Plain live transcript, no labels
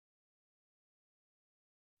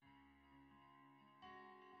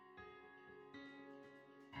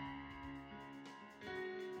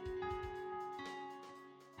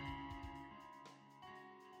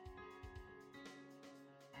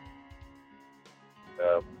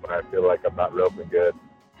when I feel like I'm not roping good.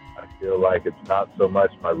 I feel like it's not so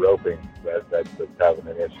much my roping that's having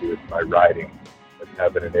an issue, it's my riding that's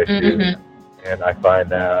having an issue. Mm-hmm. And I find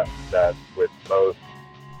that with most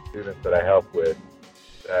students that I help with,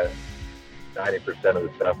 that 90% of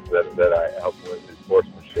the stuff that I help with is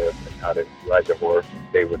horsemanship and how to ride the horse and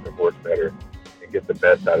stay with the horse better and get the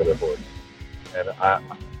best out of the horse. And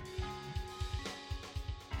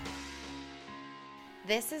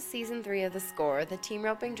This is Season 3 of The Score, the Team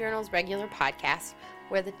Roping Journal's regular podcast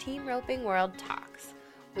where the team roping world talks.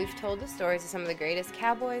 We've told the stories of some of the greatest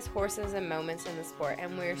cowboys, horses, and moments in the sport,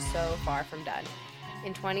 and we're so far from done.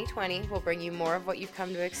 In 2020, we'll bring you more of what you've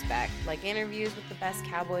come to expect, like interviews with the best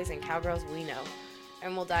cowboys and cowgirls we know,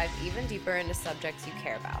 and we'll dive even deeper into subjects you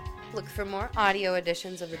care about. Look for more audio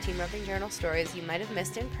editions of the Team Roping Journal stories you might have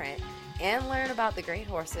missed in print, and learn about the great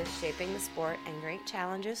horses shaping the sport and great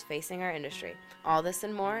challenges facing our industry. All this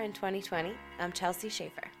and more in 2020. I'm Chelsea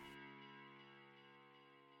Schaefer.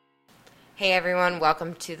 Hey everyone,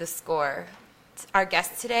 welcome to The Score. Our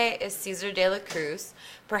guest today is Cesar de la Cruz,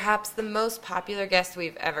 perhaps the most popular guest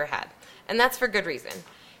we've ever had, and that's for good reason.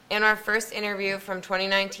 In our first interview from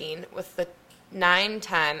 2019 with the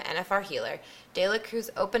 9-time NFR healer, de la Cruz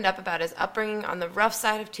opened up about his upbringing on the rough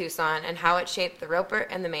side of Tucson and how it shaped the roper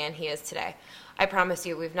and the man he is today. I promise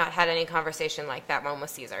you, we've not had any conversation like that one with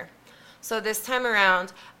Cesar. So this time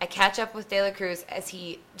around, I catch up with de la Cruz as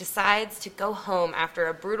he decides to go home after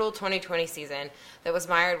a brutal 2020 season that was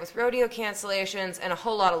mired with rodeo cancellations and a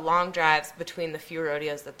whole lot of long drives between the few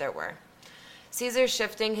rodeos that there were. Cesar's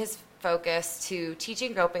shifting his focus to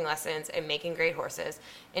teaching roping lessons and making great horses,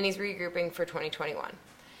 and he's regrouping for 2021.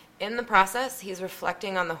 In the process, he's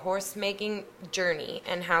reflecting on the horse-making journey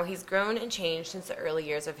and how he's grown and changed since the early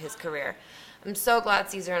years of his career. I'm so glad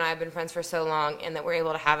Cesar and I have been friends for so long and that we're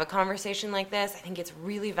able to have a conversation like this. I think it's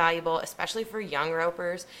really valuable, especially for young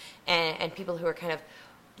ropers and people who are kind of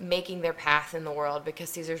making their path in the world, because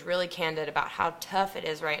Cesar's really candid about how tough it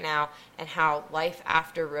is right now and how life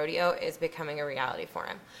after rodeo is becoming a reality for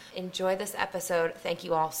him. Enjoy this episode. Thank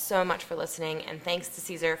you all so much for listening, and thanks to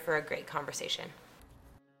Cesar for a great conversation.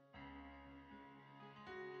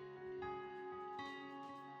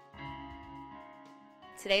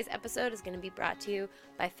 Today's episode is going to be brought to you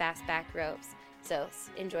by Fastback Ropes. So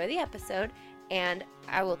enjoy the episode, and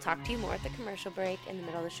I will talk to you more at the commercial break in the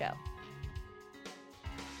middle of the show.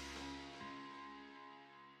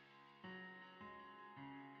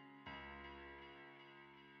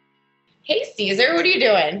 Hey, Cesar, what are you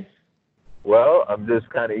doing? Well, I'm just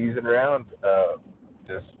kind of easing around,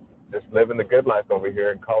 just living the good life over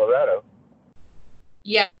here in Colorado.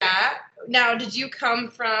 Yeah. Now, where did you come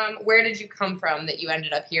from that you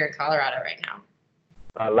ended up here in Colorado right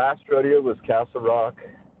now? Last rodeo was Castle Rock,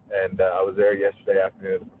 and I was there yesterday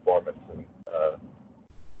afternoon at the performance. And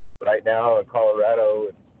right now in Colorado,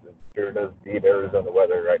 it sure does beat Arizona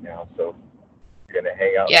weather right now, so we're going to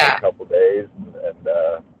hang out for a couple days and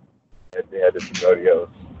head to some rodeos.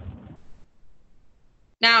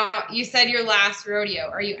 Now, you said your last rodeo.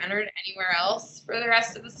 Are you entered anywhere else for the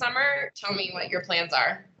rest of the summer? Tell me what your plans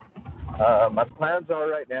are. My plans are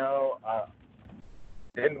right now,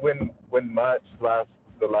 didn't win much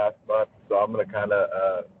the last month, so I'm going to kind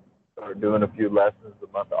of start doing a few lessons the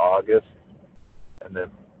month of August, and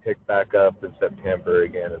then pick back up in September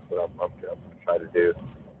again is what I'm going to try to do.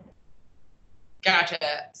 Gotcha.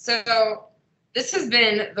 So this has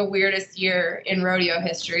been the weirdest year in rodeo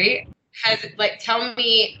history. Tell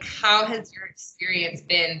me, how has your experience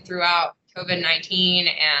been throughout COVID-19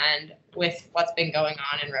 and with what's been going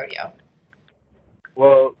on in rodeo?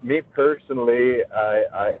 Well, me personally,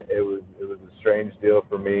 it was a strange deal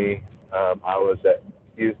for me. I was at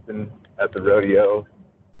Houston at the rodeo,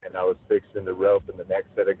 and I was fixing the rope and the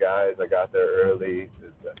next set of guys. I got there early.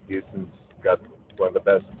 Houston's got one of the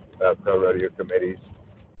best pro rodeo committees,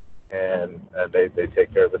 and they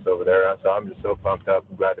take care of us over there. So I'm just so pumped up.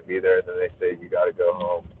 I'm glad to be there. And then they say, you got to go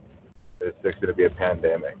home. It's going to be a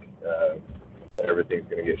pandemic. Everything's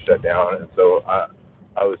going to get shut down. And so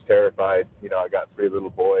I was terrified. I got 3 little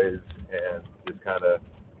boys, and just kind of,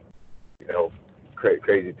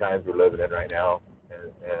 crazy times we're living in right now.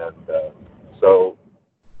 And so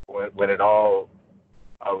when it all,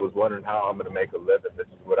 I was wondering how I'm going to make a living. This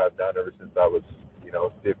is what I've done ever since I was,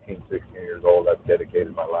 15, 16 years old. I've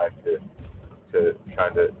dedicated my life to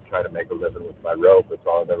trying to make a living with my rope. That's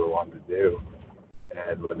all I've ever wanted to do.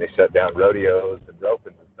 And when they shut down rodeos and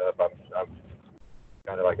roping and stuff, I'm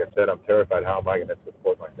kind of, like I said, I'm terrified. How am I going to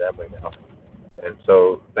support my family now? And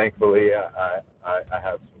so, thankfully, I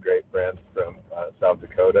have some great friends from South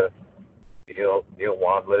Dakota, Neil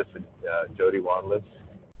Wanless and Jody Wanless.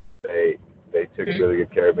 They took really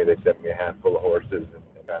good care of me. They sent me a handful of horses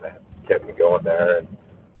and kind of kept me going there. And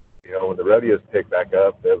when the rodeos picked back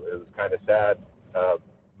up, it was kind of sad. Uh,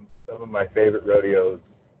 some of my favorite rodeos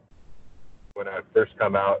when I first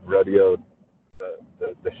come out and rodeoed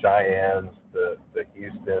the Cheyennes, the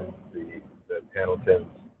Houston, the Pendletons.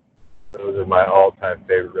 Those are my all-time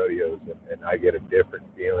favorite rodeos, and I get a different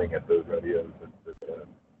feeling at those rodeos. It's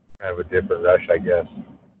kind of a different rush, I guess.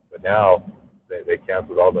 But now they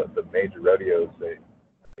canceled all the major rodeos.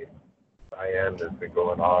 Cheyenne has been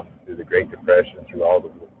going on through the Great Depression, through all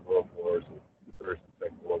the World Wars, the First and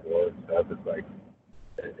Second World War and stuff. It's like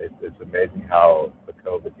it's amazing how the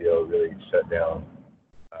COVID deal really shut down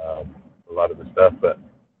a lot of the stuff. But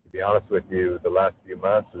to be honest with you, the last few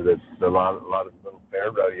months, there's a lot of little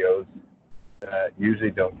fair rodeos that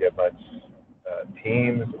usually don't get much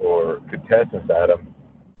teams or contestants at them.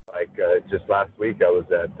 Like just last week, I was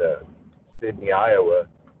at Sydney, Iowa,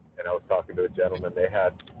 and I was talking to a gentleman. They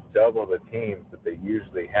had double the teams that they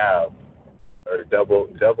usually have, or double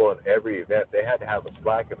in every event. They had to have a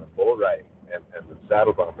slack in the bull riding and the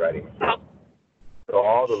saddle bump riding. So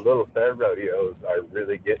all the little fair rodeos are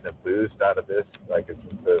really getting a boost out of this. Like it's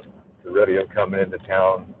the rodeo coming into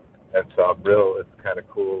town, and so it's kind of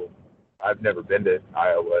cool. I've never been to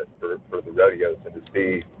Iowa for the rodeos, and to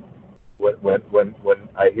see when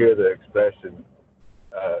I hear the expression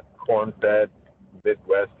corn-fed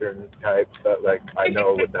Midwestern type stuff, like I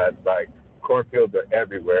know what that's like. Cornfields are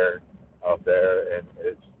everywhere out there, and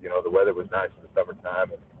it's the weather was nice in the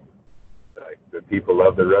summertime, and like the people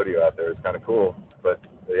love the rodeo out there. It's kind of cool. But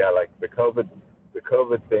yeah, like the COVID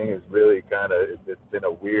thing is really kind of it's been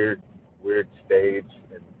a weird stage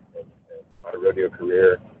in my rodeo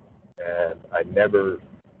career, and I never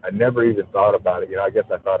even thought about it. I guess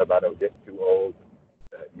I thought about it getting too old.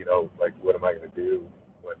 Like what am I going to do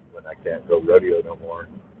when I can't go rodeo no more?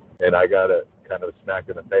 And I got a kind of a smack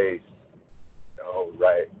in the face,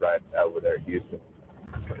 right out there in Houston.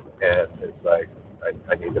 And it's like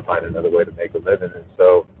I need to find another way to make a living. And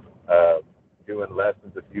so doing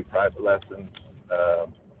lessons, a few private lessons,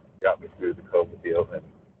 got me through the COVID deal, and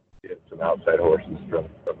getting some outside horses from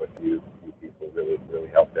a few people really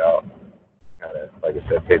helped out. Kind of, like I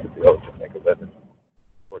said, pay the bills and make a living.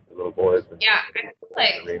 Work the little boys and I feel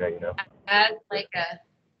like the arena,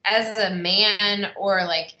 as a man or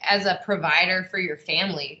like as a provider for your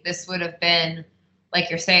family, this would have been, like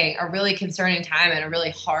you're saying, a really concerning time and a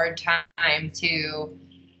really hard time to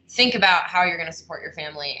think about how you're going to support your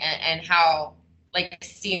family and how, like,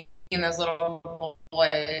 seeing those little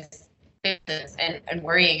boys and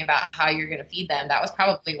worrying about how you're going to feed them. That was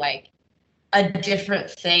probably like a different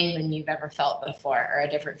thing than you've ever felt before, or a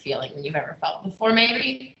different feeling than you've ever felt before,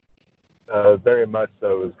 maybe. Very much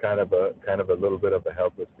so. It was kind of a little bit of a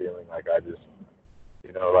helpless feeling. Like I just,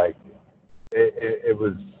 like it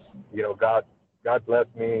was, God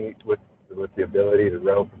blessed me with the ability to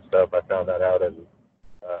rope and stuff. I found that out at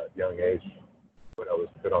a young age when I was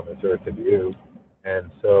put on this earth to do,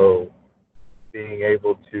 and so being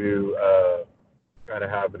able to kind of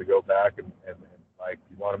have to go back and like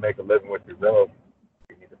you want to make a living with your rope,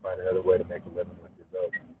 you need to find another way to make a living with your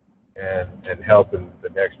rope. And helping the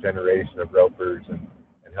next generation of ropers and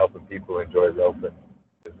helping people enjoy roping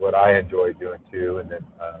is what I enjoy doing too. And then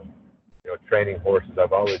training horses,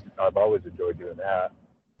 I've always enjoyed doing that.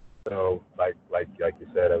 So like you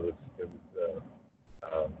said, it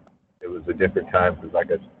was a different time because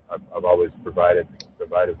like I've always provided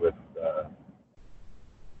with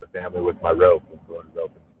the family with my rope and going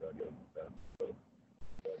roping and stuff. So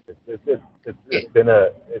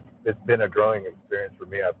it's been a growing experience for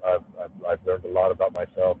me. I've learned a lot about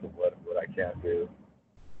myself and what I can't do.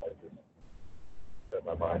 I just set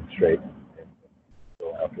my mind straight and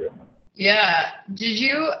go after it. Yeah.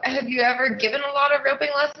 Have you ever given a lot of roping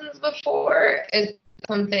lessons before? Is it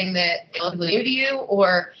something that is relatively new to you,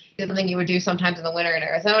 or is it something you would do sometimes in the winter in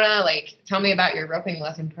Arizona? Like, tell me about your roping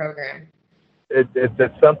lesson program.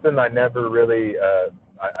 It's something I never really.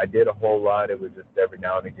 I did a whole lot. It was just every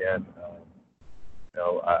now and again.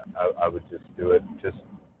 I would just do it.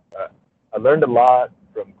 I learned a lot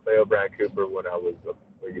from Clay O'Brien Cooper when I was,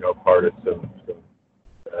 part of some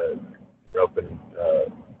roping.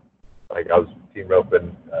 Like I was team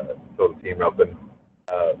roping, total team roping.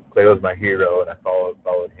 Clay was my hero, and I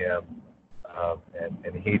followed him.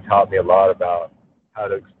 And he taught me a lot about how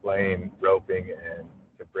to explain roping and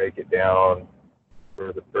to break it down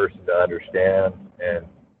for the person to understand. And to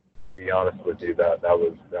be honest with you, that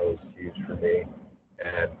was huge for me.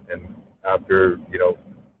 And after, to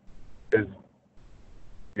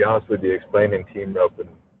be honest with you, explaining team roping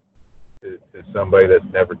to somebody that's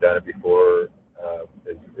never done it before,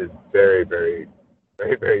 is very, very,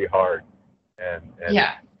 very, very hard, and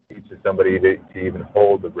Yeah. teaches somebody to even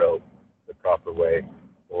hold the rope the proper way,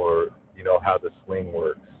 or how the swing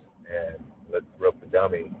works. And let's rope the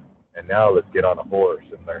dummy, and now let's get on a horse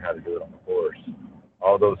and learn how to do it on the horse.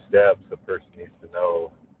 All those steps a person needs to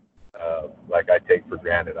know. Like I take for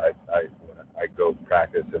granted. When I go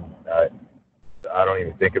practice, and I don't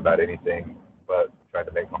even think about anything but trying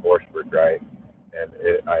to make my horse work right, and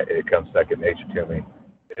it comes second nature to me.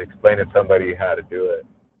 Explaining to somebody how to do it,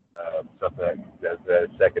 something that is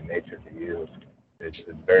second nature to you, is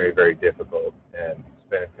very, very difficult. And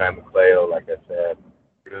spending time with Cleo, like I said,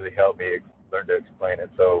 really helped me learn to explain it.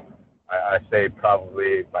 So I say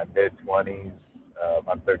probably my mid 20s.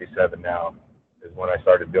 I'm 37 now. Is when I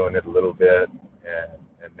started doing it a little bit,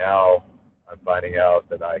 and now I'm finding out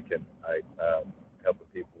that I help the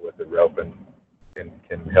people with the rope and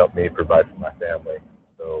can help me provide for my family.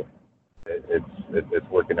 So it's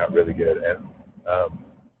working out really good. And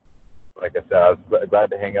like I said, I was glad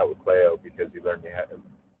to hang out with Cleo because he taught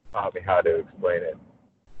me how to explain it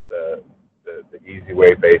the easy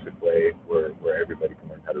way, basic way, where everybody can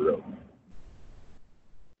learn how to rope.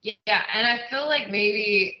 Yeah, and I feel like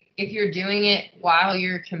maybe if you're doing it while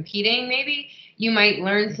you're competing, maybe you might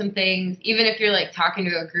learn some things, even if you're like talking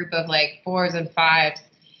to a group of like 4s and 5s,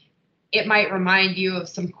 it might remind you of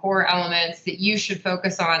some core elements that you should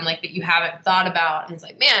focus on, like that you haven't thought about. And it's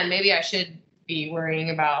like, man, maybe I should be worrying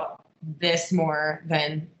about this more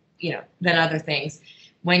than other things.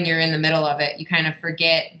 When you're in the middle of it, you kind of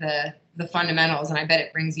forget the fundamentals, and I bet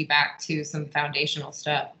it brings you back to some foundational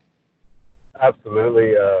stuff.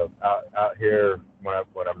 Absolutely. Out here, when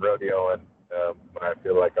I'm rodeoing, when I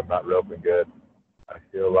feel like I'm not roping good, I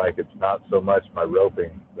feel like it's not so much my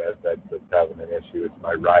roping that's having an issue. It's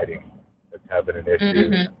my riding that's having an issue.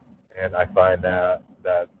 Mm-hmm. And I find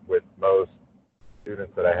that with most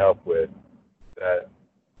students that I help with, that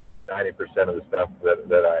 90% of the stuff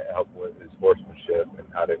that I help with is horsemanship and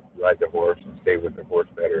how to ride the horse and stay with the horse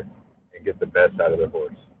better and get the best out of the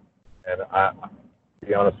horse. And to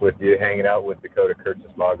be honest with you, hanging out with Dakota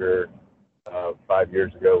Kurtzes 5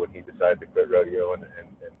 years ago when he decided to quit rodeo, and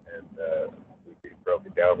we broke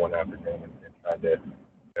it down one afternoon and tried to,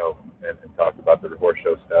 and talked about the horse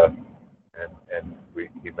show stuff. And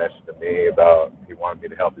he mentioned to me about he wanted me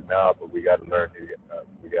to help him out, but we got to learn.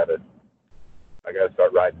 I got to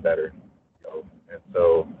start riding better. And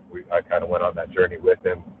so I kind of went on that journey with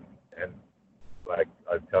him. And like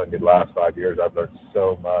I'm telling you, the last 5 years, I've learned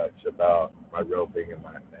so much about my roping and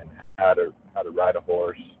how to ride a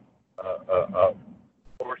horse.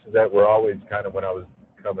 Horses that were always kind of, when I was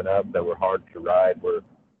coming up, that were hard to ride were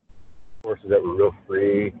horses that were real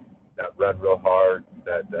free, that run real hard,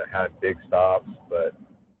 that had big stops, but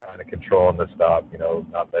kind of controlling the stop,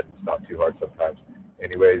 not letting it stop too hard sometimes.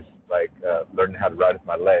 Anyways, like learning how to ride with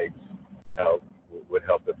my legs would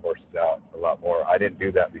help the horses out a lot more. I didn't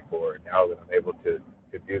do that before, and now that I'm able to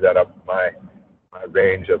do that, my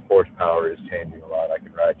range of horsepower is changing a lot. I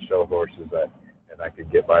can ride show horses, and I can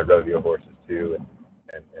get my rodeo horses too,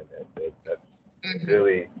 and that's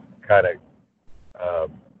really kind of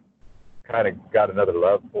got another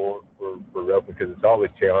love for roping, because it's always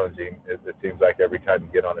challenging. It seems like every time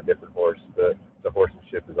you get on a different horse, the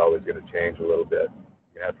horsemanship is always going to change a little bit.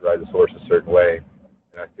 You have to ride this horse a certain way,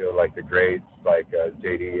 and I feel like the greats like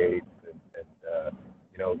JD8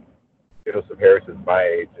 and Joseph Harrison's my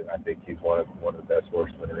age, and I think he's one of the best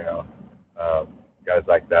horsemen around. Guys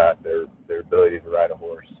like that, their ability to ride a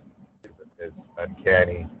horse is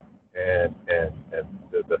uncanny, and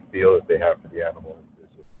the feel that they have for the animal is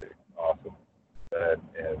just awesome.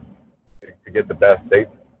 And to get the best,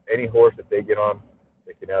 any horse that they get on,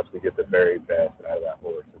 they can absolutely get the very best out of that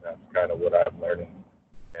horse, and that's kind of what I'm learning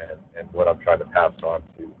and what I'm trying to pass on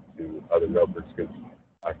to other ropers, because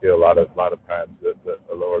I feel a lot of times that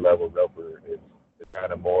the lower level roper is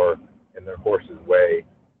kind of more in their horse's way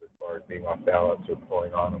as far as being off balance or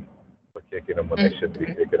pulling on them or kicking them when they shouldn't be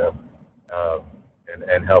kicking them,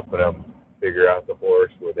 and helping them figure out the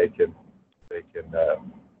horse where they can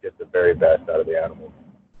get the very best out of the animal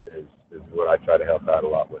is what I try to help out a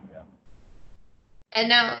lot with now. And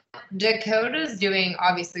now Dakota's doing,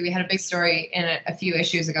 obviously we had a big story in a few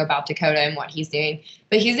issues ago about Dakota and what he's doing,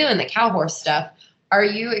 but he's doing the cow horse stuff. Are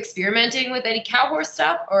you experimenting with any cow horse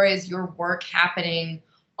stuff, or is your work happening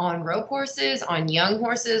on rope horses, on young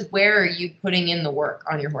horses? Where are you putting in the work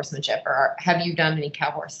on your horsemanship, or have you done any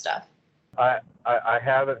cow horse stuff? I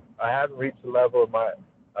haven't reached the level of my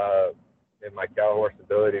in my cow horse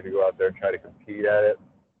ability to go out there and try to compete at it,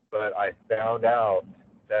 but I found out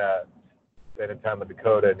that spending time with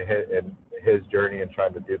Dakota and his journey and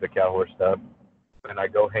trying to do the cow horse stuff, when I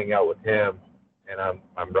go hang out with him and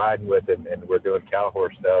I'm riding with him and we're doing cow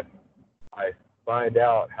horse stuff, I find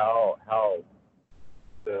out how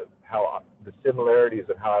the similarities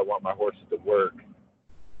of how I want my horses to work.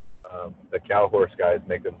 The cow horse guys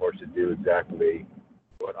make them horses do exactly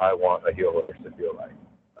what I want a heel horse to feel like.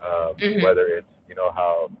 Whether it's,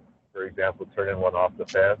 how, for example, turning one off the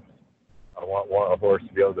fence, I want a horse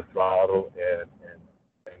to be able to throttle and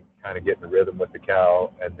kind of get in the rhythm with the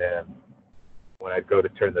cow. And then when I go to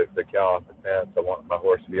turn the cow off the fence, I want my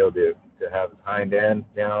horse to be able to have his hind end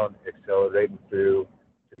down, accelerating through,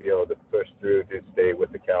 to be able to push through to stay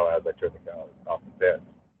with the cow as I turn the cow off the fence.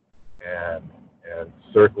 And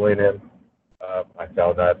circling him, I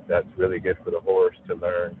found that that's really good for the horse to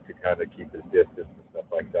learn to kind of keep his distance and stuff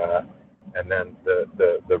like that. And then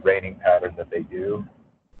the reining pattern that they do.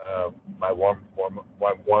 My warm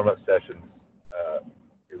up sessions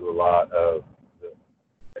do a lot of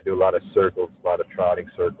I do a lot of circles, a lot of trotting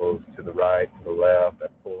circles to the right, to the left. I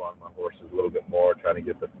pull on my horses a little bit more, trying to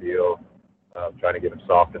get the feel, trying to get them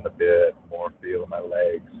soft in the bit, more feel in my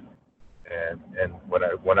legs. And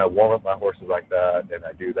when I warm up my horses like that, and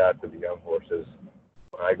I do that to the young horses,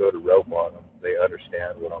 when I go to rope on them, they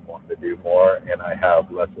understand what I'm wanting to do more, and I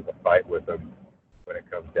have less of a fight with them when it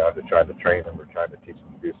comes down to trying to train them or trying to teach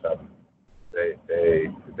them to do something.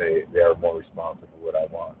 They are more responsive to what I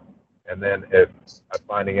want. And then if I'm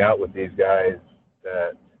finding out with these guys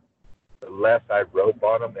that the less I rope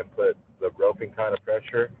on them and put the roping kind of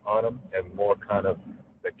pressure on them and more kind of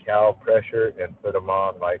the cow pressure and put them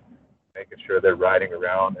on like making sure they're riding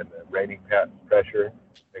around and the reining pressure,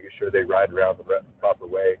 making sure they ride around the proper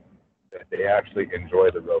way, that they actually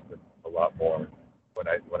enjoy the roping a lot more. When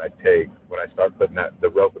I start putting the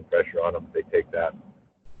roping pressure on them, they take that.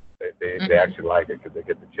 They actually like it because they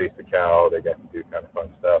get to chase the cow. They get to do kind of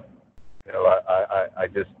fun stuff. I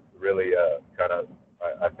just really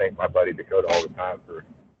I thank my buddy Dakota all the time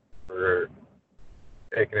for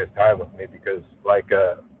taking his time with me because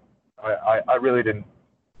I really didn't.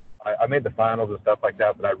 I made the finals and stuff like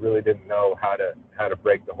that, but I really didn't know how to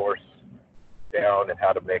break the horse down and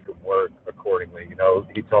how to make them work accordingly.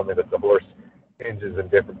 He told me that the horse hinges in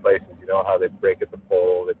different places. How they break at the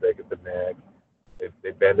pole, they break at the neck,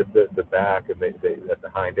 they bend at the back, and they at the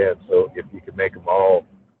hind end. So if you can make them all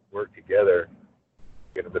work together,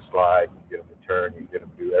 you get them to slide, you get them to turn, you get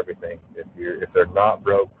them to do everything. If they're not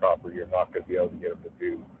broke proper, you're not going to be able to get them to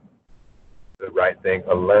do the right thing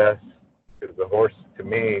unless, because the horse to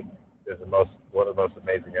me is one of the most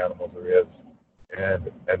amazing animals there is,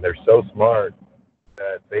 and they're so smart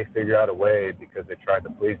that they figure out a way because they try to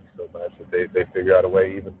please you so much that they figure out a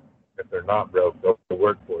way, even if they're not broke, they'll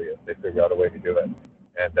work for you. They figure out a way to do it,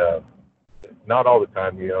 and not all the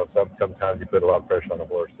time. Sometimes you put a lot of pressure on a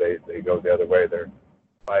horse, they go the other way. They're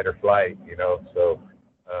fight or flight. So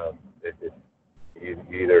they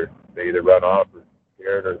either run off or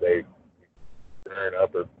scared, or they turn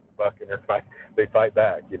up or bucking or fight. They fight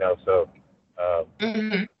back. So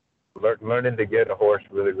learning to get a horse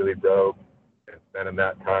really, really broke and spending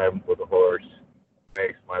that time with a horse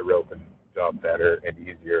makes my roping job better and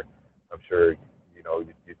easier. I'm sure you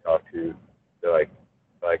talk to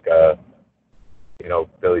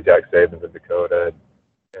Billy Jack Sabins in Dakota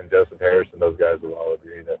and Joseph Harrison. Those guys will all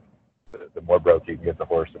agree that the more broke you can get the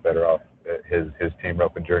horse, the better off his team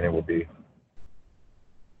roping journey will be.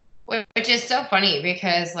 Which is so funny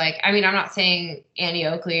because, I'm not saying Annie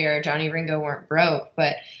Oakley or Johnny Ringo weren't broke,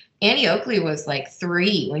 but Annie Oakley was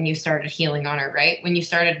 3 when you started heeling on her, right? When you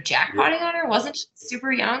started jackpotting on her, wasn't she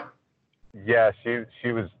super young? Yeah,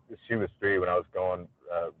 she was 3 when I was going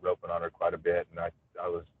roping on her quite a bit, and I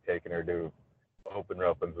was taking her to open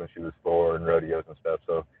ropings when she was 4 and rodeos and stuff.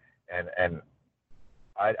 So, and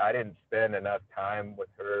I didn't spend enough time with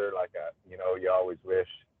her you always wish.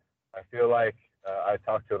 I feel like I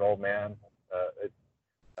talked to an old man,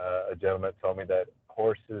 a gentleman told me that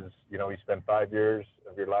horses, you spend 5 years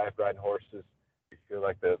of your life riding horses. You feel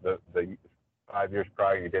like the 5 years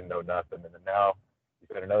prior you didn't know nothing, and then now you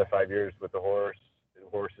spend another 5 years with the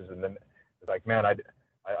horses, and then it's like, man,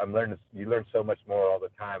 I'm learning. You learn so much more all the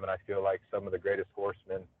time, and I feel like some of the greatest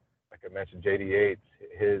horsemen, like I mentioned, J.D. Yates,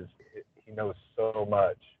 he knows so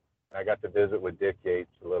much. And I got to visit with Dick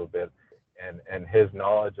Yates a little bit, and his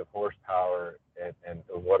knowledge of horsepower and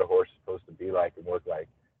what a horse is supposed to be like and work like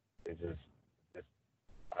is just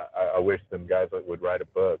I wish them guys would write a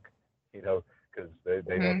book, because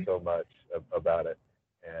they know so much about it,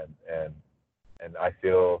 and I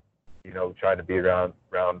feel, trying to be around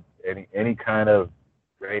any kind of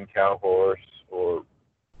rein cow horse or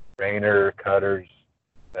reiner cutters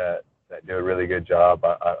that do a really good job.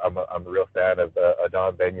 I'm a real fan of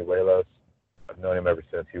Adon Banuelos. I've known him ever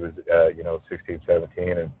since he was, 16,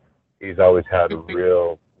 17, and he's always had a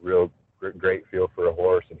real great feel for a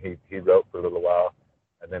horse. And he roped for a little while,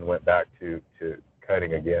 and then went back to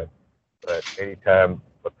kiting again. But anytime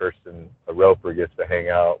a roper gets to hang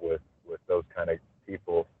out with those kind of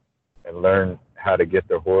people and learn how to get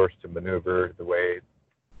their horse to maneuver the way,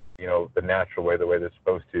 the natural way, the way they're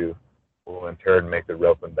supposed to, will in turn make the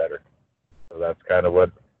roping better. So that's kind of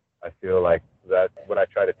what I feel like. That's what I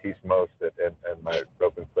try to teach most at my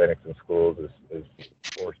roping clinics and schools is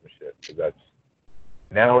horsemanship. Because that's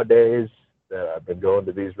nowadays I've been going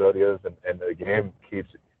to these rodeos, and the game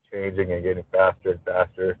keeps changing and getting faster and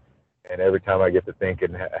faster. And every time I get to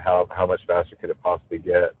thinking how much faster could it possibly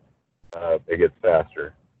get, it gets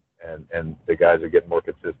faster, and the guys are getting more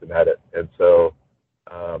consistent at it. And so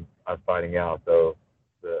I'm finding out though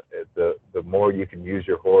the more you can use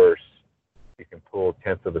your horse, you can pull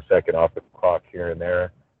tenths of a second off the clock here and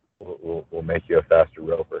there, will make you a faster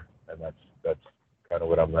roper, and that's kind of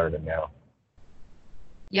what I'm learning now.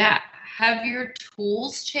 Yeah. Have your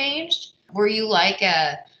tools changed? Were you like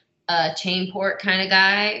a chain port kind of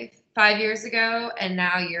guy 5 years ago, and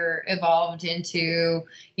now you're evolved into,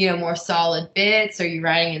 more solid bits? Are you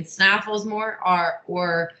riding in snaffles more,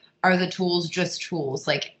 or are the tools just tools?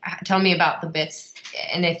 Like, tell me about the bits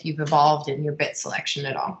and if you've evolved in your bit selection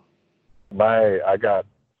at all. I got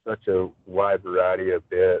such a wide variety of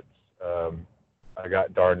bits. I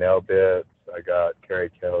got Darnell bits. I got Kerry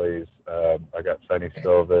Kelly's. I got Sonny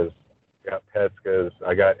Silva's. I got Petska's.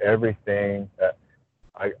 I got everything.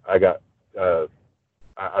 I got. I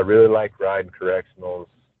really like riding correctionals.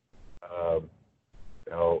 And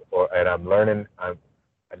I'm learning. I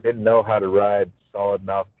didn't know how to ride solid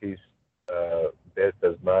mouthpiece bits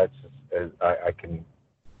as much as I can.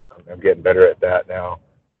 I'm getting better at that now.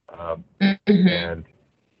 And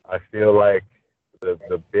I feel like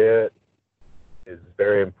the bit is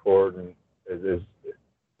very important.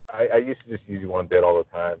 I used to just use one bit all the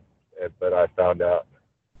time, but I found out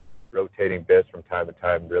rotating bits from time to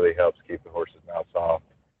time really helps keep the horse's mouth soft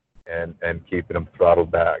and keeping them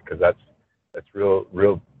throttled back, because that's real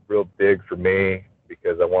big for me,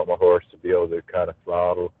 because I want my horse to be able to kind of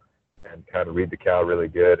throttle and kind of read the cow really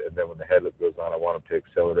good, and then when the headlift goes on, I want him to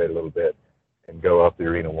accelerate a little bit and go up the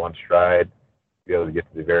arena one stride, be able to get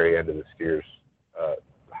to the very end of the steer's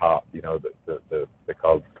hop. The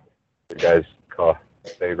guys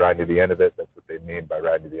say riding to the end of it. That's what they mean by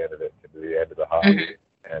riding to the end of it, to the end of the hop.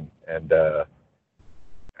 And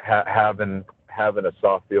having a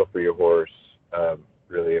soft feel for your horse,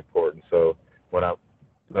 really important. So when I'm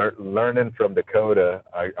learning from Dakota,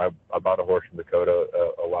 I bought a horse from Dakota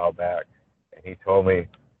a while back, and he told me,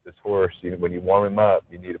 this horse, when you warm him up,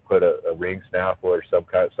 you need to put a ring snaffle or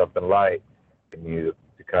something light, and you need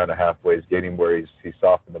to kind of halfway get him where he's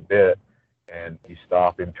softened a bit, and you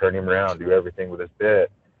stop him, turn him around, do everything with his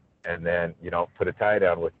bit, and then put a tie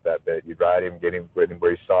down with that bit. You ride him, get him where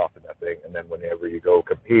he's soft in that thing, and then whenever you go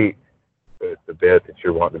compete with the bit that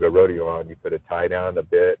you're wanting to go rodeo on, you put a tie down on the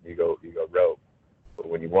bit, and you go rope. But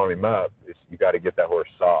when you warm him up, you got to get that horse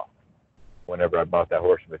soft. Whenever I bought that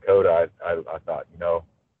horse from Dakota, I thought,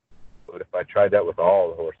 but if I tried that with all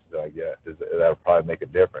the horses that I get, that would probably make a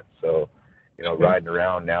difference. So, riding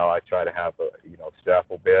around now, I try to have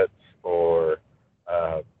snaffle bits or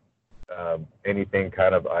anything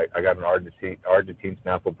kind of. I got an Argentine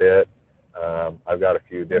snaffle bit. I've got a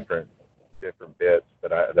few different bits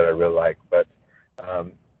that I really like, but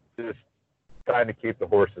just trying to keep the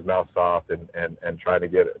horse's mouth soft and trying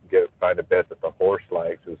to find a bit that the horse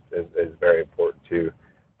likes is very important too.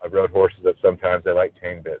 I've rode horses that sometimes they like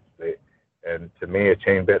chain bits. And to me, a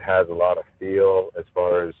chain bit has a lot of feel as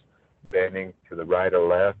far as bending to the right or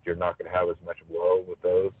left. You're not going to have as much blow with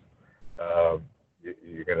those. They'll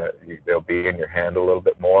be in your hand a little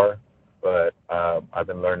bit more. But I've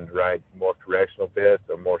been learning to ride more correctional bits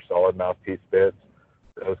or more solid mouthpiece bits.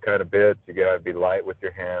 Those kind of bits, you got to be light with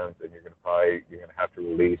your hands, and you're going to have to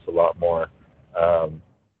release a lot more. You're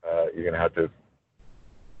going to have to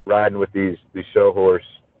riding with these show horse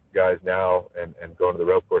guys now and going to the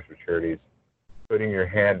rope course maturities. Putting your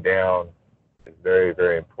hand down is very,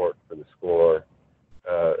 very important for the score.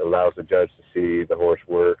 Allows the judge to see the horse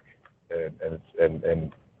work and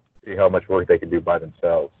see how much work they can do by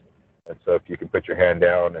themselves. And so if you can put your hand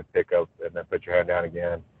down and pick up and then put your hand down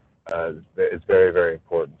again, it's very, very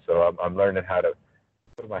important. So I'm learning how to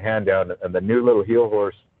put my hand down. And the new little heel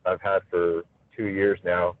horse I've had for 2 years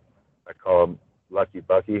now, I call him Lucky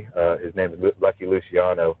Bucky. His name is Lucky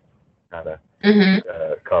Luciano. Kind of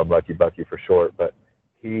call him Lucky Bucky for short. But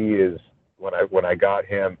he is, when I got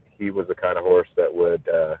him, he was the kind of horse that would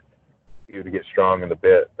you to get strong in the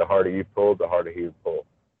bit. The harder you pulled, the harder he would pull.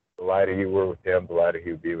 The lighter you were with him, the lighter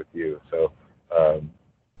he would be with you. So,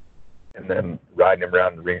 and then riding him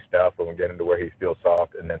around the ring stuff and we're getting to where he feels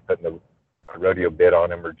soft, and then putting a rodeo bit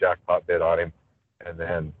on him or jackpot bit on him, and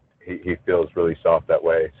then he feels really soft that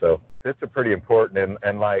way. So it's a pretty important,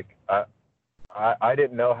 and like I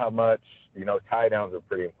didn't know how much, tie downs are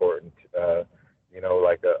pretty important.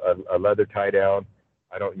 Like a leather tie down.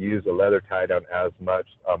 I don't use a leather tie down as much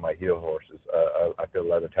on my heel horses. I feel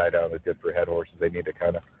leather tie down is good for head horses. They need to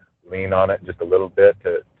kind of lean on it just a little bit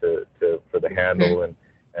for the handle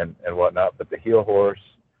and whatnot. But the heel horse,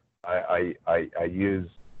 I use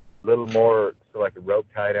a little more, so like a rope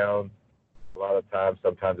tie down. A lot of times,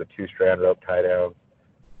 sometimes a 2-strand rope tie down,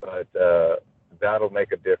 but that'll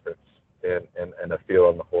make a difference in the feel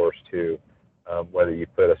on the horse too. Whether you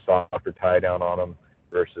put a softer tie down on them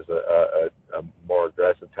versus a more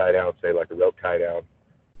aggressive tie down, say like a rope tie down,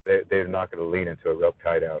 they're not going to lean into a rope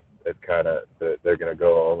tie down. It's kind of, they're going to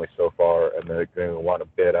go only so far, and they're going to want to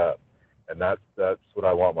bit up. And that's what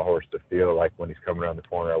I want my horse to feel like when he's coming around the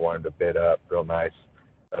corner. I want him to bit up real nice.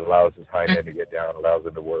 That allows his hind end to get down, allows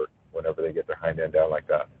him to work whenever they get their hind end down like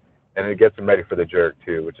that. And it gets them ready for the jerk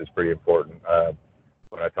too, which is pretty important.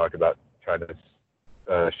 When I talk about trying to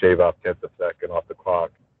shave off tenths of a second off the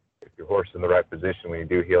clock, if your horse is in the right position when you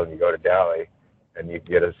do heel and you go to dally, and you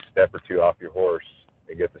get a step or two off your horse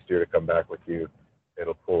and get the steer to come back with you,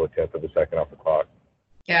 it'll pull a tenth of a second off the clock.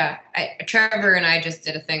 Yeah, Trevor and I just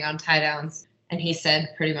did a thing on tie downs, and he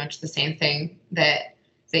said pretty much the same thing that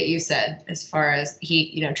you said, as far as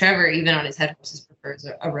Trevor, even on his head horses, prefers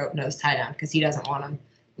a rope nose tie down because he doesn't want them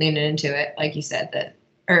leaning into it, like you said.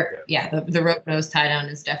 The rope nose tie down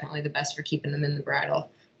is definitely the best for keeping them in the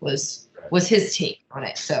bridle. Was his take on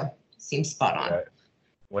it, so seems spot on. Right.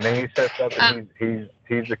 When he says something,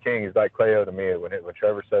 he's the king. He's like Cleo to me. When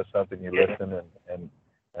Trevor says something, you listen,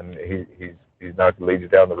 and he's not going to lead you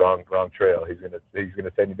down the wrong trail. He's gonna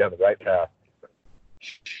send you down the right path.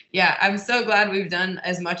 Yeah, I'm so glad we've done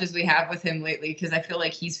as much as we have with him lately, because I feel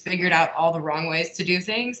like he's figured out all the wrong ways to do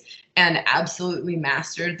things and absolutely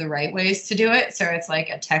mastered the right ways to do it. So it's like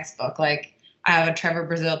a textbook. Like, I have a Trevor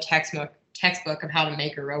Brazil textbook of how to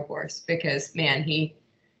make a rope horse, because man,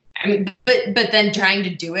 but then trying to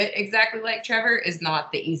do it exactly like Trevor is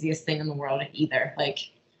not the easiest thing in the world either. Like,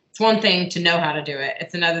 it's one thing to know how to do it.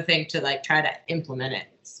 It's another thing to like try to implement it.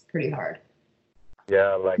 It's pretty hard.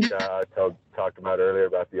 Yeah, like I talked about earlier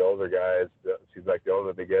about the older guys. She's like, the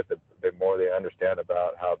older they get, the more they understand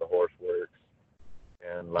about how the horse works.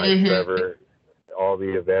 And like Trevor, all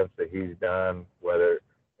the events that he's done,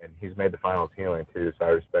 and he's made the finals healing too, so I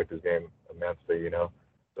respect his game immensely,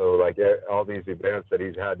 So like all these events that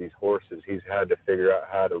he's had, these horses, he's had to figure out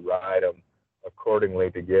how to ride them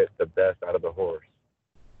accordingly to get the best out of the horse.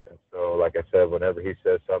 And so, like I said, whenever he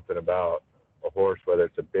says something about a horse, whether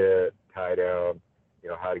it's a bit, tie down,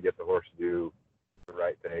 how to get the horse to do the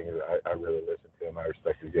right thing, I really listen to him. I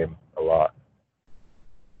respect his game a lot.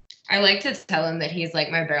 I like to tell him that he's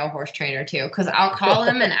like my barrel horse trainer too, because I'll call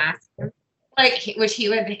him and ask him,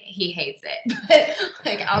 he hates it, but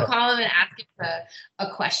like I'll call him and ask him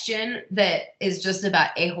a question that is just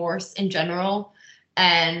about a horse in general,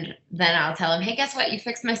 and then I'll tell him, hey, guess what? You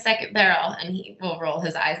fixed my second barrel, and he will roll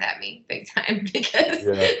his eyes at me big time because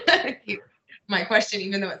my question,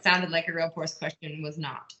 even though it sounded like a rope horse question, was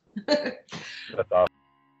not. That's awesome.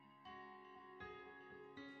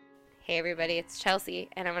 Hey everybody, it's Chelsea,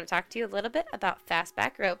 and I want to talk to you a little bit about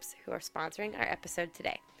Fastback Ropes, who are sponsoring our episode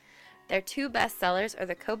today. Their two best sellers are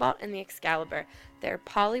the Cobalt and the Excalibur. They're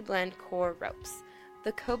poly blend core ropes.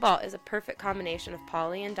 The Cobalt is a perfect combination of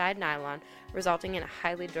poly and dyed nylon, resulting in a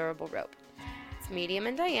highly durable rope. It's medium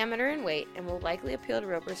in diameter and weight, and will likely appeal to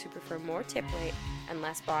ropers who prefer more tip weight and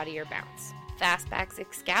less body or bounce. Fastback's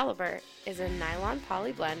Excalibur is a nylon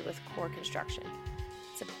poly blend with core construction.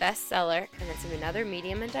 It's a bestseller, and it's another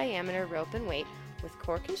medium in diameter rope and weight with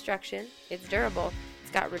core construction. It's durable,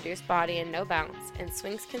 it's got reduced body and no bounce, and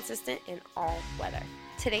swings consistent in all weather.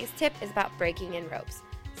 Today's tip is about breaking in ropes.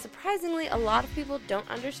 Surprisingly, a lot of people don't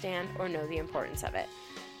understand or know the importance of it.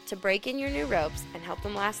 To break in your new ropes and help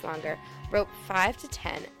them last longer, rope 5 to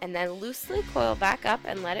 10 and then loosely coil back up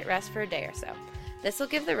and let it rest for a day or so. This will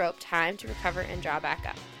give the rope time to recover and draw back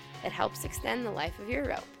up. It helps extend the life of your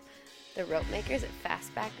rope. The rope makers at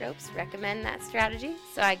Fastback Ropes recommend that strategy,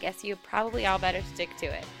 so I guess you probably all better stick to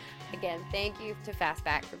it. Again, thank you to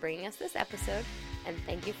Fastback for bringing us this episode, and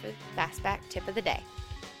thank you for the Fastback tip of the day.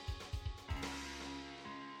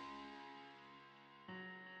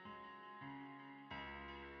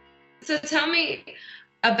 So tell me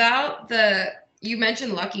about you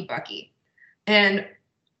mentioned Lucky Bucky, and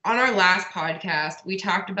on our last podcast, we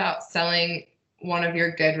talked about selling one of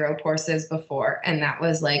your good rope horses before, and that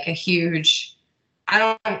was like a huge,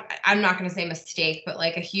 I'm not going to say mistake, but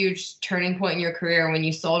like a huge turning point in your career when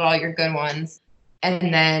you sold all your good ones.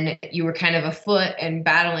 And then you were kind of afoot and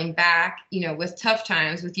battling back, with tough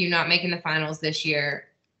times, with you not making the finals this year.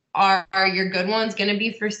 Are your good ones going to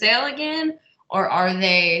be for sale again? Or are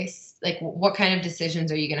they, like, what kind of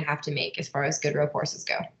decisions are you going to have to make as far as good rope horses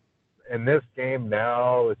go? In this game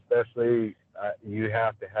now, especially, you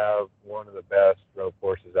have to have one of the best rope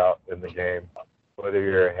horses out in the game, whether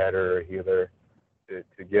you're a header or a heeler,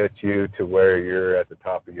 to get you to where you're at the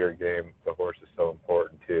top of your game. The horse is so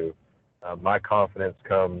important too. My confidence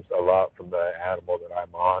comes a lot from the animal that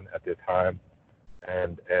I'm on at the time,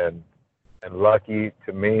 and Lucky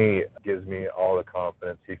to me gives me all the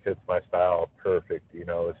confidence. He fits my style perfect,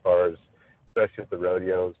 as far as, especially at the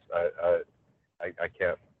rodeos. I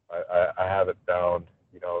can't, I have it found,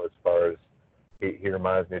 as far as he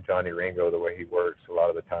reminds me of Johnny Ringo, the way he works a lot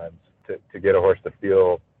of the times. To get a horse to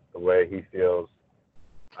feel the way he feels,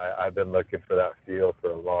 I've been looking for that feel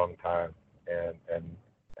for a long time, and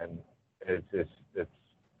it's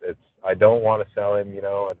I don't want to sell him,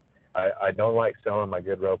 I don't like selling my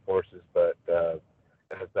good rope horses, but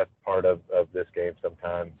that's part of this game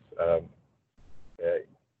sometimes.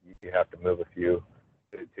 You have to move a few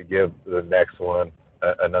to give the next one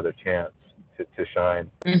another chance to shine.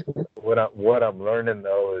 Mm-hmm. What I'm learning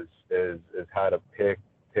though is how to pick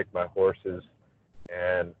my horses,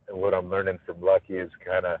 and what I'm learning from Lucky is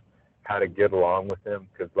kind of how to get along with him,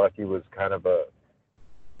 because Lucky was kind of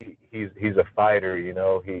he's a fighter,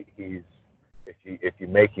 he's if you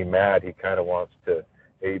make him mad, he kind of wants to,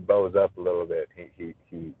 he bows up a little bit. He's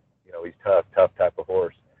tough type of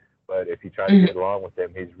horse. But if you try to get along with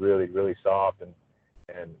him, he's really, really soft,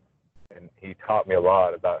 and he taught me a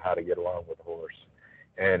lot about how to get along with a horse.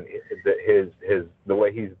 And the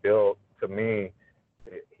way he's built, to me,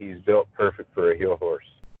 he's built perfect for a heel horse.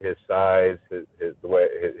 His size, the way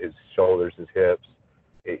his shoulders, his hips,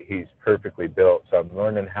 he's perfectly built. So I'm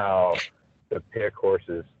learning how to pick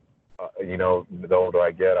horses. The older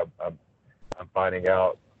I get, I'm finding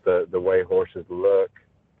out the way horses look.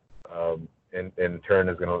 In turn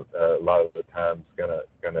is going to a lot of the times going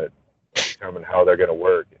to determine how they're going to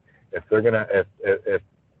work. If they're going to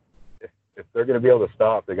if they're going to be able to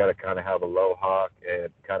stop, they got to kind of have a low hock and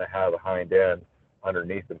kind of have a hind end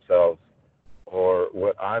underneath themselves. Or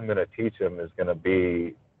what I'm going to teach them is going to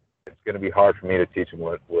be, it's going to be hard for me to teach them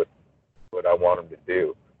what I want them to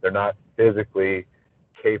do. They're not physically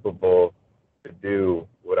capable to do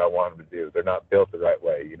what I want them to do. They're not built the right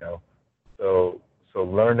way, So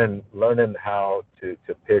learning how to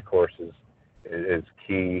pick horses is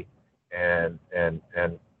key, and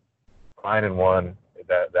finding one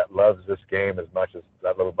that loves this game as much as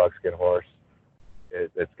that little buckskin horse.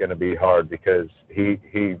 It's going to be hard, because he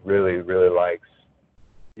really, really likes.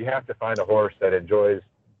 You have to find a horse that enjoys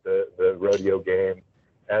the rodeo game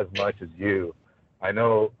as much as you. I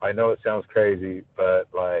know it sounds crazy, but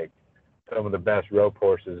like some of the best rope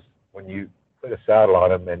horses, when you put a saddle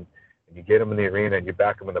on them and you get them in the arena and you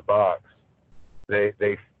back them in the box,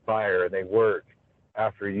 they fire and they work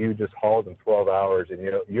after you just hauled them 12 hours, and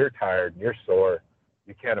you're tired and you're sore.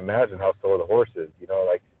 You can't imagine how sore the horse is.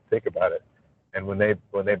 Like, think about it. And when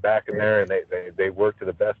they back in there and they work to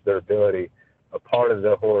the best of their ability, a part of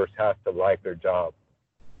the horse has to like their job.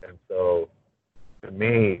 And so, to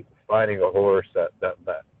me, finding a horse that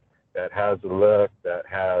has the look, that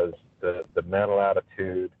has the mental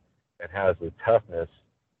attitude, and has the toughness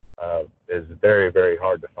is very, very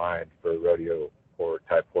hard to find for a rodeo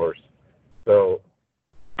type horse. So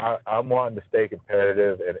I'm wanting to stay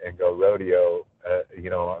competitive and go rodeo.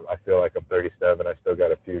 I feel like I'm 37. I still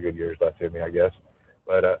got a few good years left in me, I guess.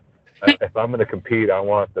 But if I'm going to compete, I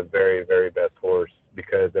want the very, very best horse,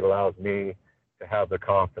 because it allows me to have the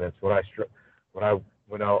confidence when I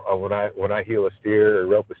heel a steer or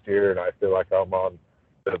rope a steer, and I feel like I'm on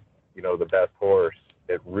the best horse.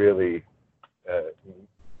 It really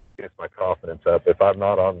gets my confidence up. If I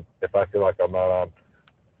feel like I'm not on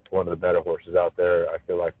one of the better horses out there, I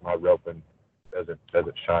feel like my roping doesn't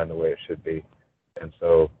shine the way it should be. And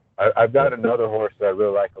so I've got another horse that I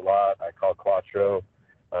really like a lot. I call Quattro.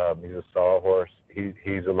 He's a stall horse.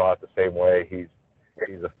 He's a lot the same way. He's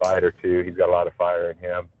a fighter too. He's got a lot of fire in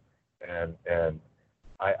him, and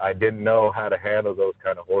I didn't know how to handle those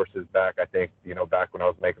kind of horses back. I think back when I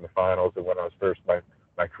was making the finals and when I was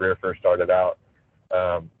my career first started out.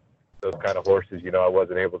 Those kind of horses, I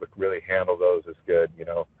wasn't able to really handle those as good.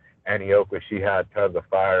 Annie Oakley, she had tons of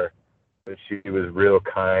fire, but she was real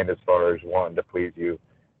kind as far as wanting to please you.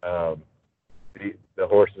 the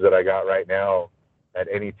horses that I got right now, at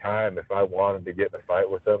any time, if I wanted to get in a fight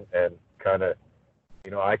with them and kind of,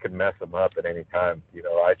 I could mess them up at any time.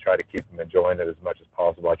 I try to keep them enjoying it as much as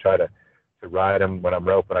possible. I try to ride them when I'm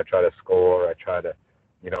roping. I try to score. I try to,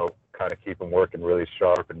 kind of keep them working really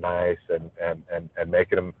sharp and nice, and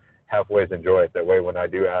making them halfway enjoy it. That way, when I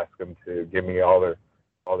do ask them to give me all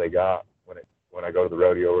they got, when I go to the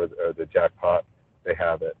rodeo or the jackpot, they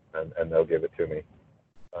have it, and they'll give it to me.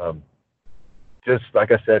 Um, just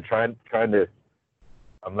like I said, trying to.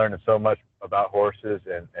 I'm learning so much about horses,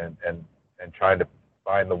 and trying to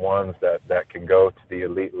find the ones that can go to the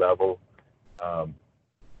elite level. Um,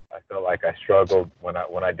 I felt like I struggled when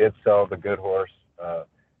I did sell the good horse.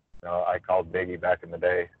 I called Biggie back in the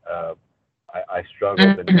day. I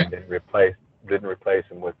struggled, and didn't replace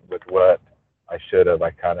him with what I should have.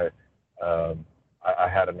 I kind of I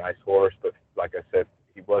had a nice horse, but like I said,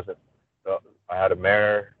 he wasn't. I had a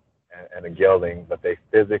mare and a gelding, but they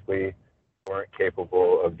physically weren't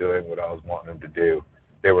capable of doing what I was wanting them to do.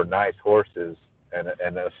 They were nice horses, and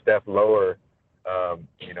a step lower,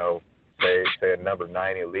 say a number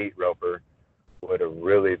 9 elite roper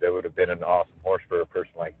that would have been an awesome horse for a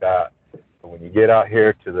person like that. But when you get out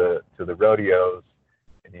here to the rodeos,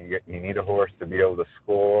 and you need a horse to be able to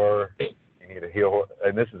score, you need a heel,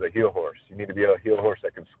 and this is a heel horse. You need to be a heel horse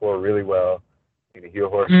that can score really well. You need a heel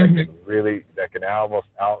horse that can almost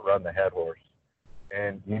outrun the head horse,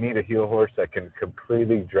 and you need a heel horse that can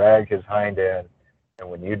completely drag his hind end. And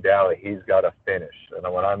when you dally, he's got to finish.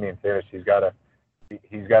 And when I mean finish, he's got to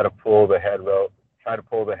pull the head rope, try to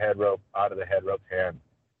pull the head rope out of the head rope's hand,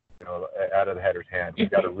 out of the header's hand. He's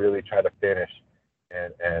got to really try to finish,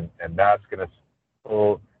 and that's gonna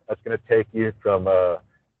take you from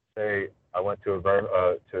say I went to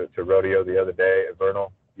to rodeo the other day at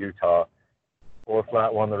Vernal, Utah. 4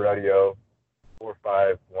 flat won the rodeo,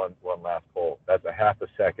 4-5 one last pole. That's a half a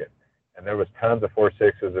second. And there was tons of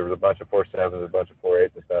 4.6s. There was a bunch of 4.7s, a bunch of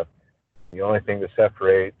 4.8s and stuff. The only thing that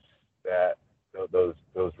separates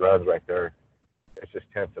those runs right there, it's just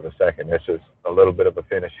tenths of a second. It's just a little bit of a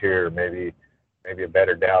finish here, maybe a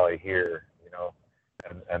better dally here,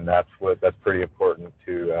 and that's pretty important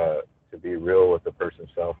to be real with the person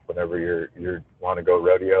self. Whenever you want to go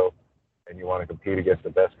rodeo and you want to compete against the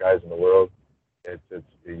best guys in the world, it's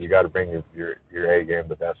you got to bring your A game,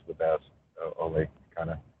 the best of the best. Only kind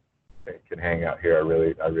of can hang out here. I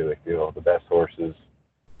really feel the best horses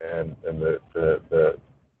and the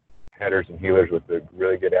headers and heelers with the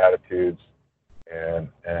really good attitudes, and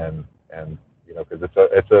because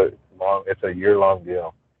it's a year-long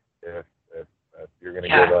deal. If you're going to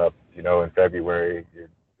give up, in February, it's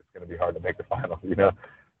going to be hard to make the final.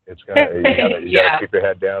 It's you gotta keep your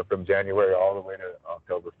head down from January all the way to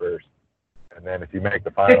October 1st. And then if you make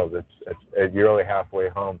the finals, you're only halfway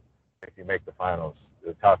home if you make the finals.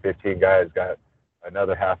 The top 15 guys got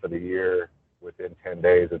another half of the year within 10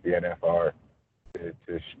 days at the NFR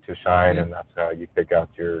to shine, and that's how you pick out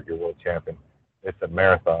your world champion. It's a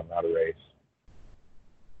marathon, not a race.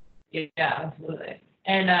 Yeah, absolutely.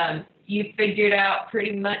 And you figured out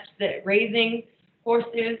pretty much that raising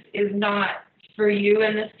horses is not for you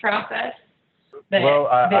in this process?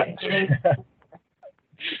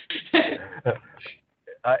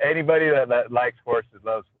 Anybody that likes horses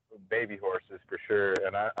loves baby horses for sure,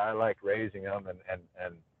 and I like raising them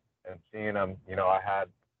and seeing them. I had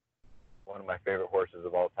one of my favorite horses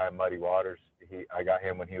of all time, Muddy Waters. I got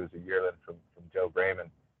him when he was a yearling from Joe Brayman,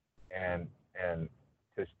 and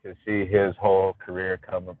to see his whole career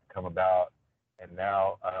come about, and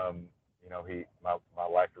now my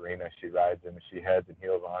wife Arena, she rides him and she heads and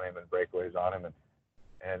heels on him and breakaways on him,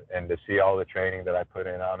 and to see all the training that I put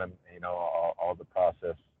in on him, all the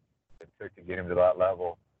process it took to get him to that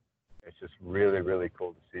level, it's just really, really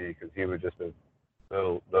cool to see, because he was just a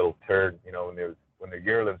little turd. When they're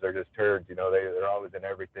yearlings, they're just turds. They're always in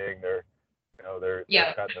everything. They're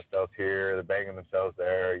cutting themselves here, they're banging themselves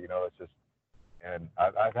there. It's just, and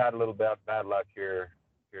I've had a little bad luck here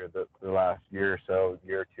the last year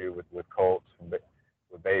or two with colts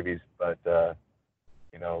with babies, but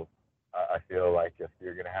I feel like if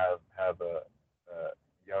you're gonna have a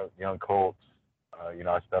young colts,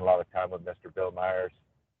 I spent a lot of time with Mr. Bill Myers,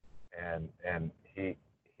 and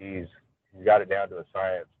he's got it down to a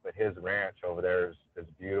science. But his ranch over there is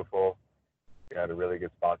beautiful. He had a really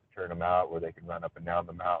good spot to turn them out where they can run up and down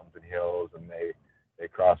the mountains and hills, and they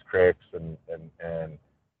cross creeks, and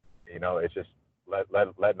it's just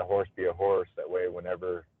letting the horse be a horse. That way,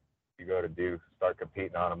 whenever you go to start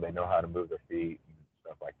competing on them, they know how to move their feet and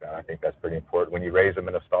stuff like that. I think that's pretty important when you raise them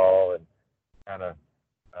in a stall and kind of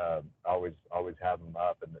always have them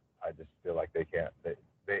up. And I just feel like they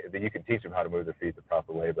you can teach them how to move their feet the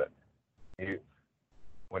proper way, but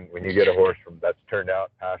when you get a horse that's turned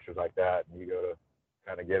out pastures like that, and you go to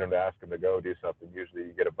kind of get them to ask them to go do something, usually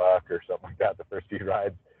you get a buck or something like that the first few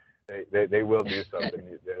rides. They will do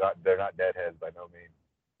something. They're not deadheads by no means.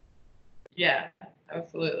 Yeah,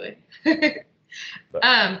 absolutely. But,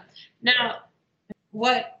 Now,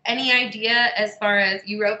 any idea as far as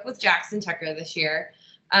you roped with Jackson Tucker this year,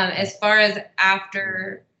 as far as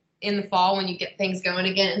after in the fall when you get things going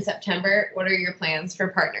again in September, what are your plans for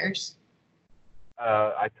partners?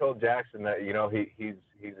 I told Jackson that he's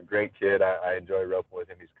a great kid. I enjoy roping with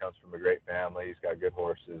him. He comes from a great family. He's got good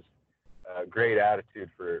horses. Great attitude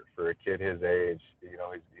for a kid his age.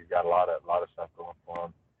 He's got a lot of stuff going for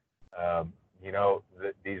him.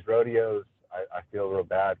 These rodeos, I feel real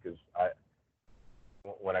bad because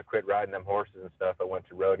when I quit riding them horses and stuff, I went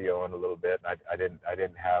to rodeoing a little bit. And I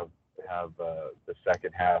didn't have the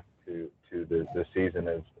second half to the season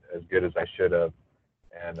as good as I should have,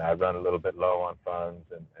 and I run a little bit low on funds.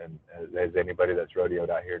 And as anybody that's rodeoed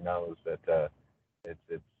out here knows, that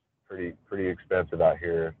it's pretty expensive out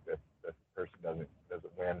here if the person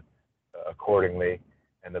doesn't win accordingly.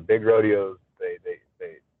 And the big rodeos, they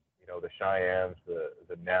the Cheyennes,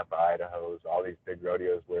 the Napa, Idahos, all these big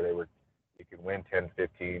rodeos where you can win $10,000,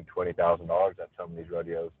 $15,000, $20,000 at some of these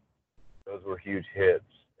rodeos. Those were huge hits,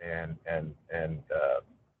 and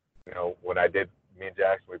when me and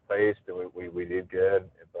Jackson, we placed and we did good,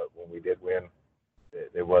 but when we did win,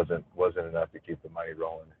 it wasn't enough to keep the money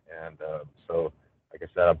rolling. And so, like I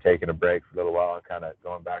said, I'm taking a break for a little while and kind of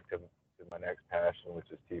going back to my next passion, which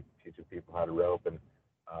is teaching people how to rope, and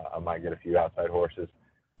I might get a few outside horses.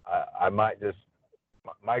 I might just,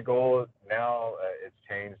 my goal now, it's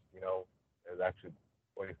changed, it's actually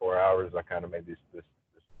 24 hours. I kind of made this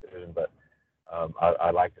decision, but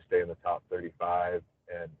I'd like to stay in the top 35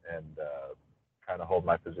 and kind of hold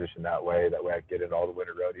my position that way. That way I get in all the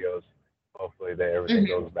winter rodeos. Hopefully everything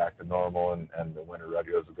goes back to normal, and the winter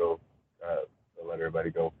rodeos will go, they'll let everybody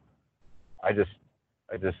go. I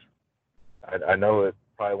know it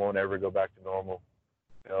probably won't ever go back to normal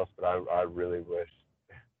else, but I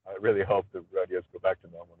really hope the rodeos go back to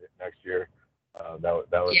normal next year. That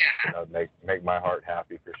would make my heart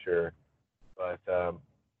happy for sure. But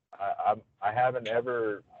I haven't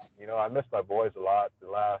ever, I miss my boys a lot. The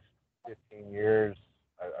last 15 years,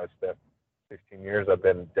 I spent 16 years. I've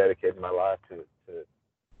been dedicating my life to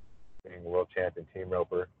being a world champion team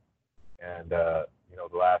roper, and the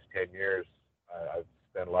last 10 years, I've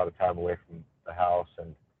spent a lot of time away from the house,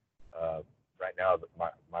 and right now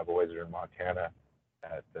my boys are in Montana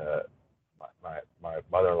at my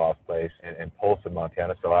mother-in-law's place in Polson,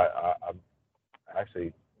 Montana. So I'm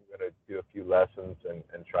actually going to do a few lessons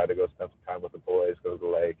and try to go spend some time with the boys, go to the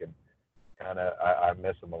lake, and kind of I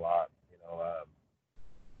miss them a lot.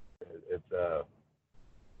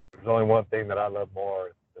 There's only one thing that I love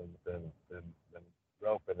more than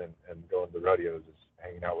roping and going to rodeos is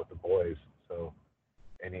hanging out with the boys. So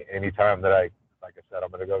any time that like I said, I'm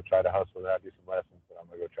going to go try to hustle and do some lessons, but I'm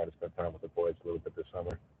going to go try to spend time with the boys a little bit this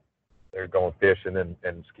summer. They're going fishing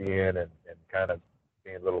and skiing and kind of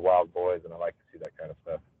being little wild boys, and I like to see that kind of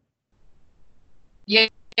stuff. Yeah,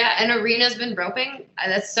 and Arena's been roping.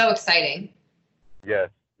 That's so exciting. Yes.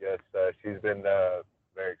 She's been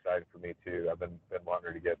very exciting for me too. I've been wanting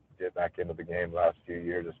her to get back into the game the last few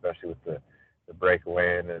years, especially with the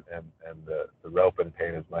breakaway and the roping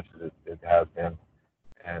pain as much as it has been.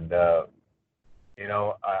 And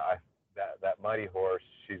that Muddy horse,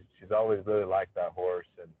 she's always really liked that horse,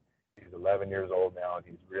 and he's 11 years old now, and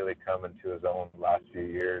he's really coming to his own the last few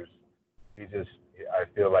years. I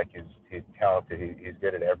feel like he's talented. He's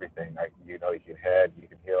good at everything. He can head, he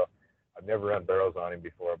can heel. I've never run barrels on him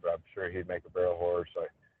before, but I'm sure he'd make a barrel horse.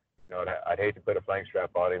 I'd hate to put a flank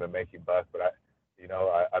strap on him and make him buck, but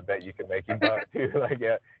I bet you can make him buck too.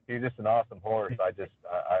 He's just an awesome horse.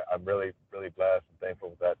 I'm really, really blessed and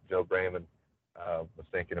thankful that Joe Brayman was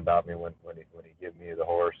thinking about me when he gave me the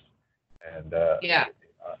horse, and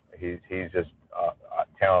he's just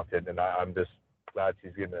talented, and I'm just glad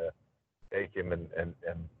she's gonna take him and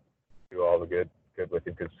do all the good with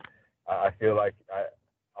him, because I feel like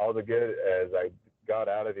all the good as I got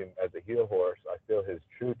out of him as a heel horse, I feel his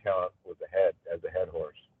true talent was as a head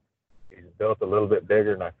horse. He's built a little bit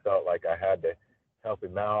bigger, and I felt like I had to help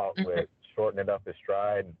him out with shortening up his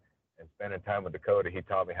stride and spending time with Dakota. He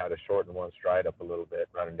taught me how to shorten one stride up a little bit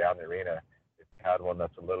running down the arena. If you had one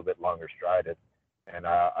that's a little bit longer strided, and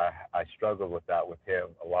I struggled with that with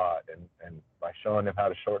him a lot, and by showing him how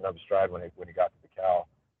to shorten up his stride when he got to the cow,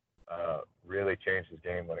 really changed his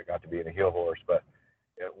game when it got to being a heel horse. But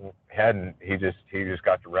he just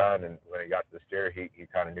got to run, and when he got to the steer, he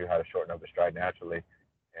kind of knew how to shorten up the stride naturally,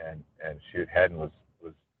 and shoot head, and was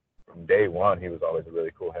from day one he was always a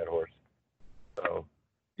really cool head horse. So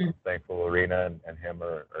I'm thankful Arena and him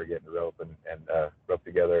are getting to rope and rope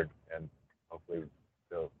together, and hopefully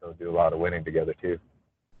they'll do a lot of winning together too.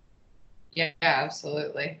 Yeah,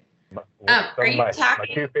 absolutely. Some of my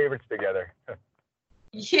two favorites together.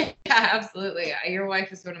 Yeah, absolutely. Your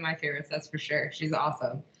wife is one of my favorites, that's for sure. She's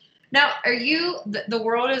awesome. Now, the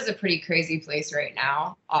world is a pretty crazy place right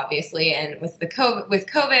now, obviously, and with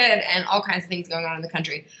COVID and all kinds of things going on in the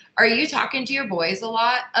country. Are you talking to your boys a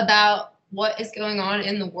lot about what is going on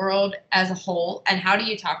in the world as a whole, and how do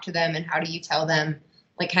you talk to them, and how do you tell them,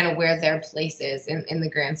 like, kind of where their place is in the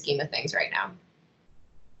grand scheme of things right now?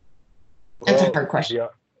 That's a hard question.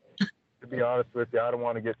 To be honest with you, I don't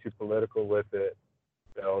want to get too political with it,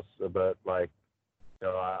 but like,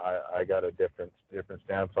 I got a different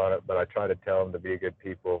stance on it, but I try to tell them to be good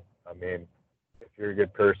people. I mean, if you're a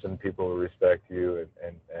good person, people will respect you,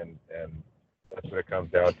 and that's what it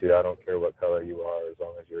comes down to. I don't care what color you are, as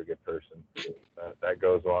long as you're a good person. That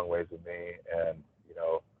goes a long ways with me, and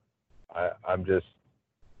I'm just,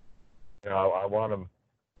 I want them.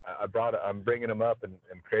 I'm bringing them up in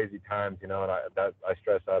crazy times, and I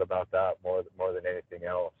stress out about that more than anything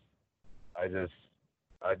else. I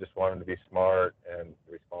just want them to be smart and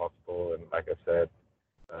responsible, and like I said,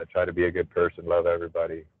 try to be a good person, love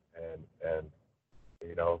everybody, and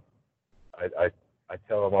I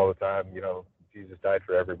tell them all the time, Jesus died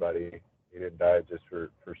for everybody. He didn't die just for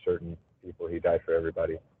certain people. He died for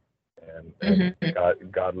everybody, and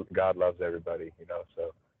God loves everybody,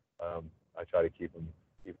 So I try to keep them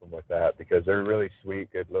with that, because they're really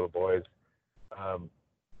sweet, good little boys.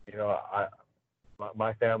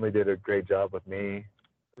 My family did a great job with me,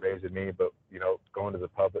 raising me, but going to the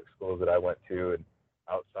public schools that I went to, and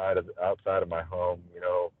outside of my home,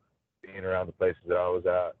 being around the places that I was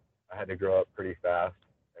at, I had to grow up pretty fast,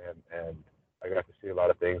 and I got to see a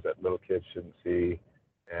lot of things that little kids shouldn't see,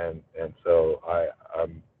 and so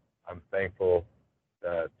I'm thankful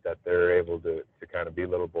that they're able to kind of be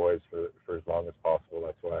little boys for as long as possible.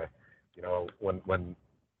 That's why,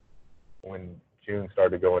 when June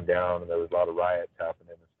started going down and there was a lot of riots happening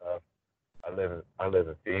and stuff, I live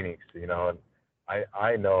in Phoenix, and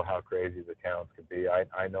I know how crazy the towns can be.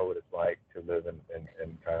 I know what it's like to live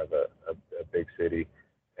in kind of a big city,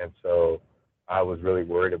 and so I was really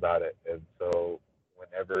worried about it. And so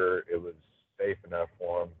whenever it was safe enough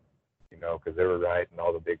for them, because they were right in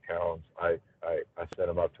all the big towns, I sent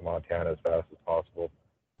them up to Montana as fast as possible,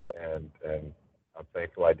 and I'm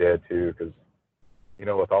thankful I did too, because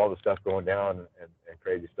with all the stuff going down and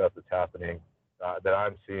crazy stuff that's happening that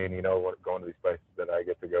I'm seeing, going to these places that I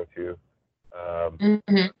get to go to,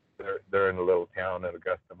 they're in a little town in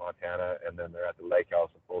Augusta, Montana, and then they're at the lake house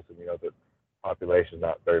in Folsom. The population's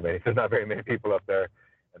not very many. There's not very many people up there,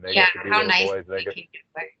 and they get to be little nice boys.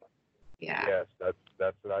 Yes,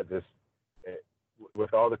 that's what I just.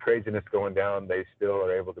 With all the craziness going down, they still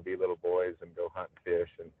are able to be little boys and go hunt and fish,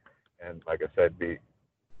 and like I said, be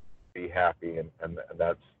happy, and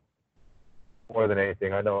that's more than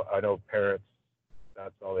anything. I know parents,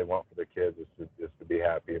 that's all they want for their kids is to be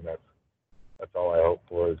happy, and that's all I hope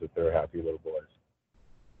for, is that they're happy little boys.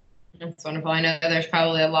 That's wonderful. I know there's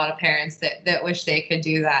probably a lot of parents that wish they could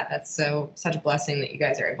do that. That's such a blessing that you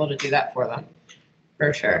guys are able to do that for them,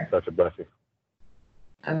 for sure. Such a blessing.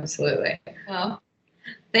 Absolutely. Well,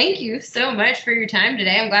 thank you so much for your time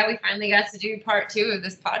today. I'm glad we finally got to do part 2 of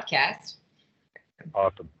this podcast.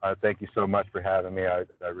 Awesome. Thank you so much for having me. I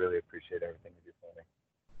really appreciate everything you do for me.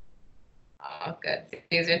 Oh, good.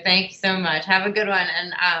 Cesar, thank you so much. Have a good one,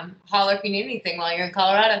 and holler if you need anything while you're in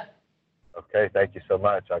Colorado. Okay, thank you so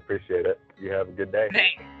much. I appreciate it. You have a good day.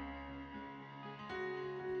 Thanks.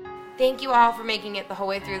 Thank you all for making it the whole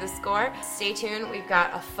way through the score. Stay tuned. We've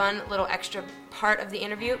got a fun little extra part of the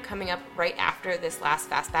interview coming up right after this last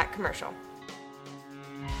Fastback commercial.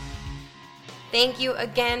 Thank you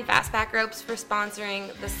again, Fastback Ropes, for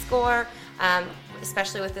sponsoring the score,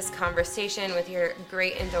 especially with this conversation with your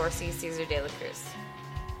great endorsee, Cesar de la Cruz.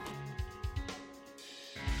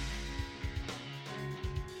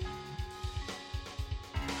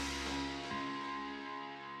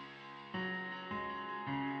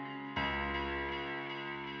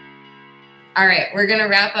 All right, we're going to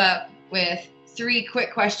wrap up with 3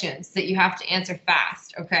 quick questions that you have to answer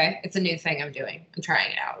fast, okay? It's a new thing I'm doing. I'm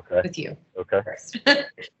trying it out with you first.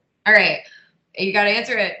 All right, you got to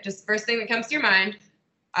answer it just first thing that comes to your mind,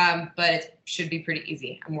 but it should be pretty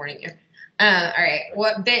easy. I'm warning you. All right,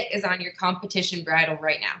 what bit is on your competition bridle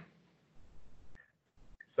right now?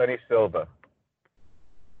 Sunny Silva.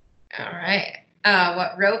 All right.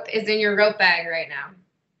 What rope is in your rope bag right now?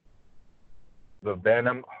 The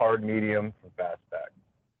Venom hard medium from Fastback.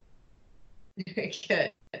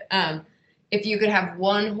 Good. If you could have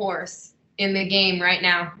one horse in the game right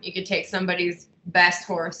now, you could take somebody's best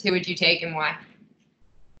horse. Who would you take and why?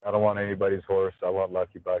 I don't want anybody's horse. I want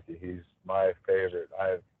Lucky Bucky. He's my favorite.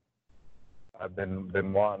 I've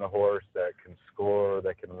been wanting a horse that can score,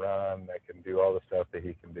 that can run, that can do all the stuff that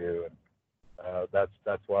he can do, and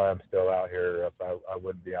that's why I'm still out here. If I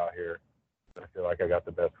wouldn't be out here, I feel like I got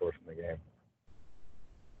the best horse in the game.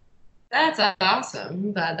 That's awesome.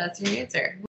 I'm glad that's your answer.